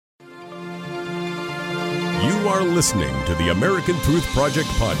You are listening to the American Truth Project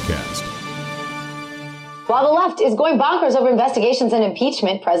podcast. While the left is going bonkers over investigations and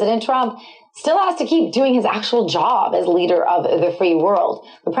impeachment, President Trump still has to keep doing his actual job as leader of the free world.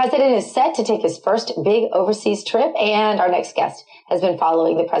 The president is set to take his first big overseas trip, and our next guest has been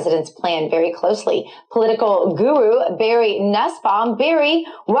following the president's plan very closely. Political guru Barry Nussbaum. Barry,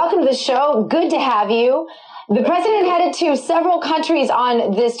 welcome to the show. Good to have you. The president headed to several countries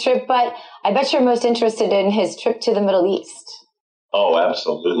on this trip, but I bet you're most interested in his trip to the Middle East. Oh,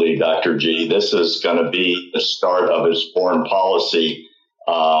 absolutely, Dr. G. This is going to be the start of his foreign policy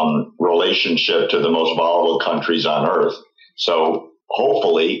relationship to the most volatile countries on earth. So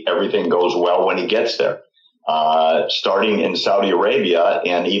hopefully everything goes well when he gets there. Starting in Saudi Arabia,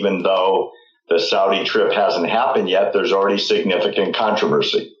 and even though the Saudi trip hasn't happened yet, there's already significant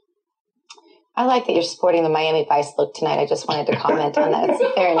controversy. I like that you're sporting the Miami Vice look tonight. I just wanted to comment on that.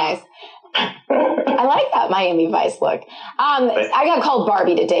 It's very nice. I like that Miami Vice look. I got called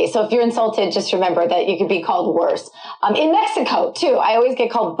Barbie today, so if you're insulted, just remember that you could be called worse. In Mexico, too. I always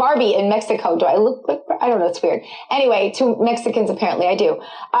get called Barbie in Mexico. Do I look like, I don't know, it's weird. Anyway, to Mexicans, apparently I do.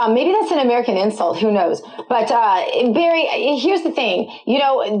 Maybe that's an American insult, who knows? But Barry, here's the thing. You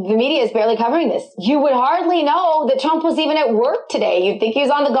know, the media is barely covering this. You would hardly know that Trump was even at work today. You'd think he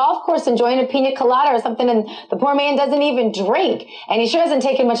was on the golf course enjoying a pina colada or something, and the poor man doesn't even drink. And he sure hasn't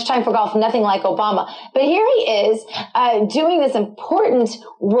taken much time for golf, nothing like Obama. But here he is doing this important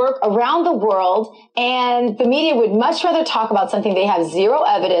work around the world, and the media would much rather talk about something they have zero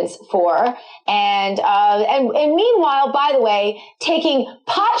evidence for. And meanwhile, by the way, taking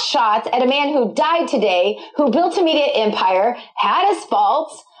pot shots at a man who died today, who built a media empire, had his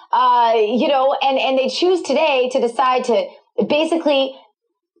faults, and they choose today to decide to basically,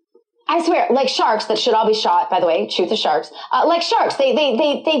 I swear, like sharks that should all be shot, by the way, shoot the sharks. Like sharks,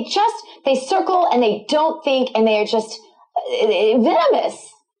 they circle and they don't think, and they are just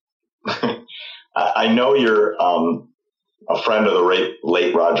venomous. I know you're a friend of the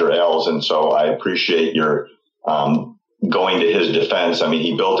late Roger Ailes, and so I appreciate your going to his defense. I mean,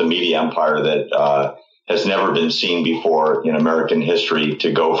 he built a media empire that has never been seen before in American history.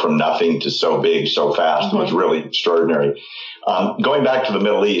 To go from nothing to so big so fast was really extraordinary. Going back to the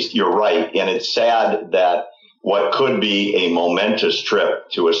Middle East, you're right. And it's sad that what could be a momentous trip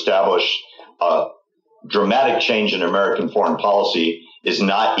to establish a dramatic change in American foreign policy is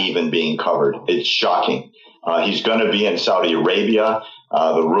not even being covered. It's shocking. He's going to be in Saudi Arabia.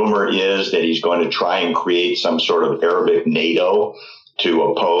 The rumor is that he's going to try and create some sort of Arabic NATO to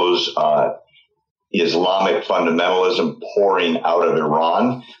oppose Islamic fundamentalism pouring out of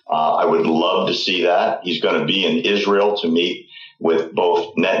Iran. I would love to see that. He's going to be in Israel to meet with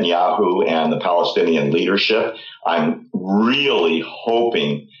both Netanyahu and the Palestinian leadership. I'm really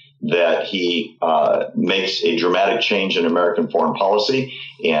hoping that he makes a dramatic change in American foreign policy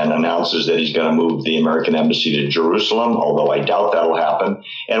and announces that he's going to move the American embassy to Jerusalem, although I doubt that'll happen.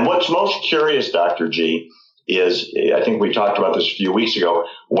 And what's most curious, Dr. G, is, I think we talked about this a few weeks ago,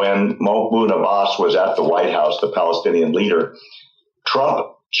 when Mahmoud Abbas was at the White House, the Palestinian leader, Trump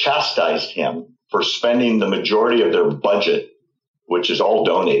chastised him for spending the majority of their budget, which is all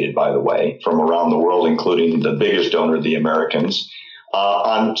donated, by the way, from around the world, including the biggest donor, the Americans,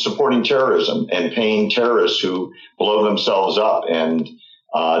 on supporting terrorism and paying terrorists who blow themselves up, and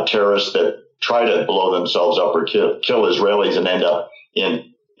terrorists that try to blow themselves up or kill Israelis and end up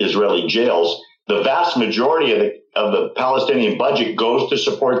in Israeli jails. The vast majority of the Palestinian budget goes to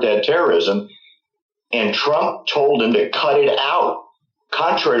support that terrorism, and Trump told him to cut it out,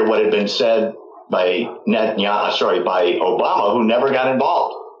 contrary to what had been said by by Obama, who never got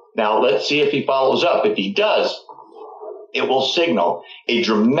involved. Now, let's see if he follows up. If he does, it will signal a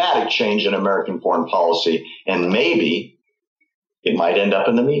dramatic change in American foreign policy, and maybe it might end up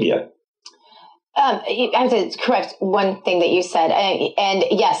in the media. I have to correct one thing that you said. And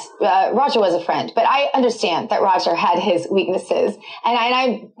yes, Roger was a friend, but I understand that Roger had his weaknesses, and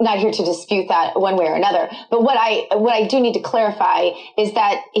I'm not here to dispute that one way or another. But what I do need to clarify is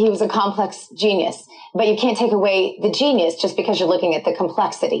that he was a complex genius, but you can't take away the genius just because you're looking at the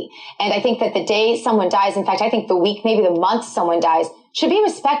complexity. And I think that the day someone dies, in fact, I think the week, maybe the month someone dies, should be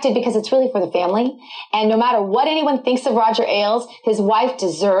respected because it's really for the family. And no matter what anyone thinks of Roger Ailes, his wife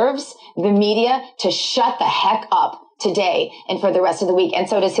deserves the media to shut the heck up today and for the rest of the week. And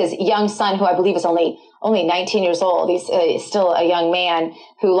so does his young son, who I believe is only 19 years old. He's still a young man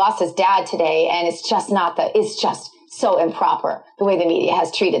who lost his dad today. And it's just so improper the way the media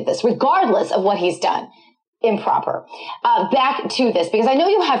has treated this, regardless of what he's done. improper. Back to this, because I know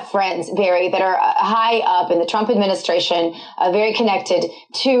you have friends, Barry, that are high up in the Trump administration, very connected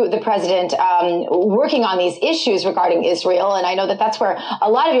to the president, working on these issues regarding Israel. And I know that that's where a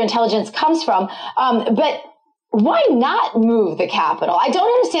lot of your intelligence comes from. But why not move the Capitol? I don't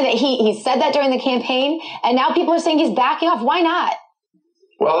understand that he said that during the campaign, and now people are saying he's backing off. Why not?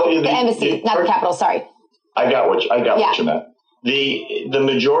 Well, the embassy, not the Capitol. Sorry. I got what you meant. The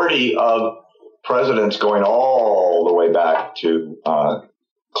majority of presidents going all the way back to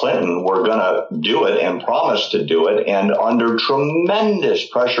Clinton were going to do it and promised to do it, and under tremendous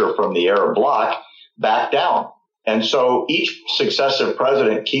pressure from the Arab bloc, back down. And so each successive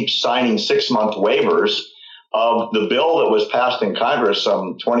president keeps signing 6-month waivers of the bill that was passed in Congress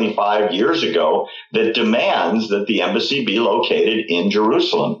some 25 years ago that demands that the embassy be located in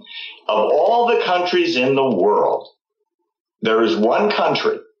Jerusalem. Of all the countries in the world, there is one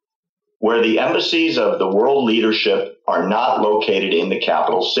country where the embassies of the world leadership are not located in the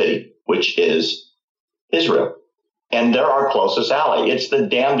capital city, which is Israel. And they're our closest ally. It's the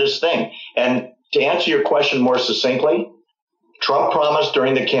damnedest thing. And to answer your question more succinctly, Trump promised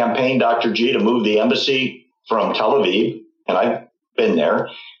during the campaign, Dr. G, to move the embassy from Tel Aviv, and I've been there.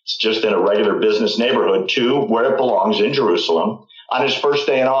 It's just in a regular business neighborhood, to where it belongs in Jerusalem on his first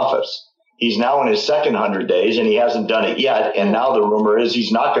day in office. He's now in his second 100 days, and he hasn't done it yet. And now the rumor is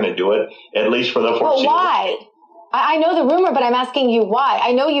he's not going to do it, at least for the foreseeable. Well, why? I know the rumor, but I'm asking you why.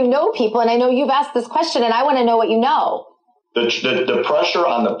 I know you know people, and I know you've asked this question, and I want to know what you know. The pressure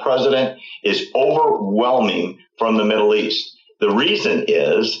on the president is overwhelming from the Middle East. The reason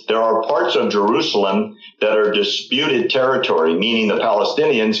is there are parts of Jerusalem that are disputed territory, meaning the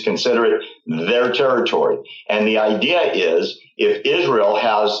Palestinians consider it their territory. And the idea is if Israel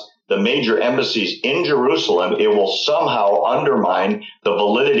has the major embassies in Jerusalem, it will somehow undermine the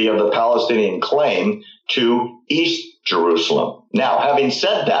validity of the Palestinian claim to East Jerusalem. Now, having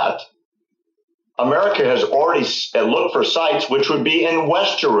said that, America has already looked for sites which would be in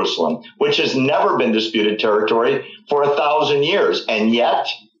West Jerusalem, which has never been disputed territory for 1,000 years. And yet,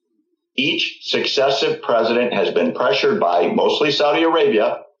 each successive president has been pressured by mostly Saudi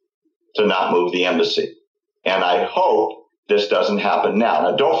Arabia to not move the embassy. And I hope this doesn't happen now.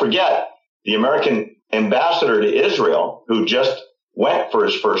 Now, don't forget, the American ambassador to Israel, who just went for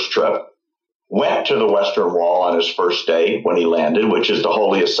his first trip, went to the Western Wall on his first day when he landed, which is the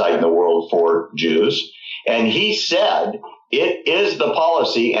holiest site in the world for Jews. And he said, it is the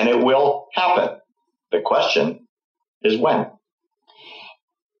policy and it will happen. The question is when.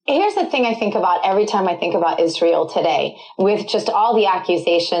 Here's the thing I think about every time I think about Israel today, with just all the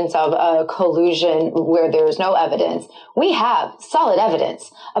accusations of collusion where there's no evidence. We have solid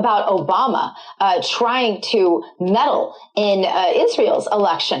evidence about Obama trying to meddle in Israel's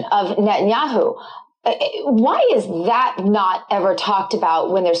election of Netanyahu. Why is that not ever talked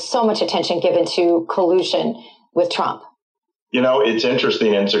about when there's so much attention given to collusion with Trump? You know, it's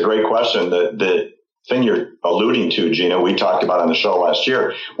interesting, and it's a great question. The thing you're alluding to, Gina, we talked about on the show last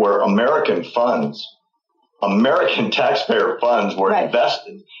year, where American taxpayer funds were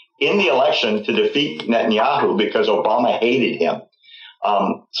invested in the election to defeat Netanyahu because Obama hated him.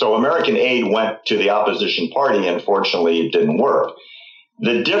 So American aid went to the opposition party. Unfortunately, it didn't work.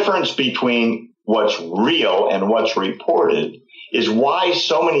 The difference between what's real and what's reported is why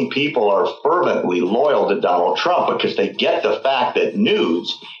so many people are fervently loyal to Donald Trump, because they get the fact that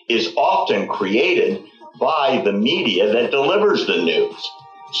news is often created by the media that delivers the news.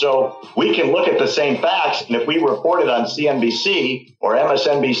 So we can look at the same facts, and if we report it on CNBC or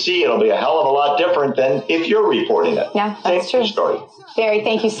MSNBC, it'll be a hell of a lot different than if you're reporting it. Yeah, that's true. Story. Barry,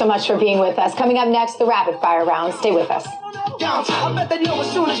 thank you so much for being with us. Coming up next, the rapid fire round. Stay with us.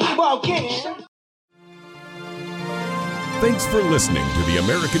 Thanks for listening to the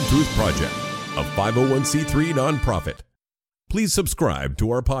American Truth Project, a 501c3 nonprofit. Please subscribe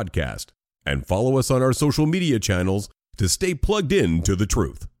to our podcast and follow us on our social media channels to stay plugged in to the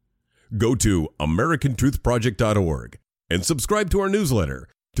truth. Go to americantruthproject.org and subscribe to our newsletter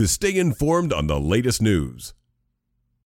to stay informed on the latest news.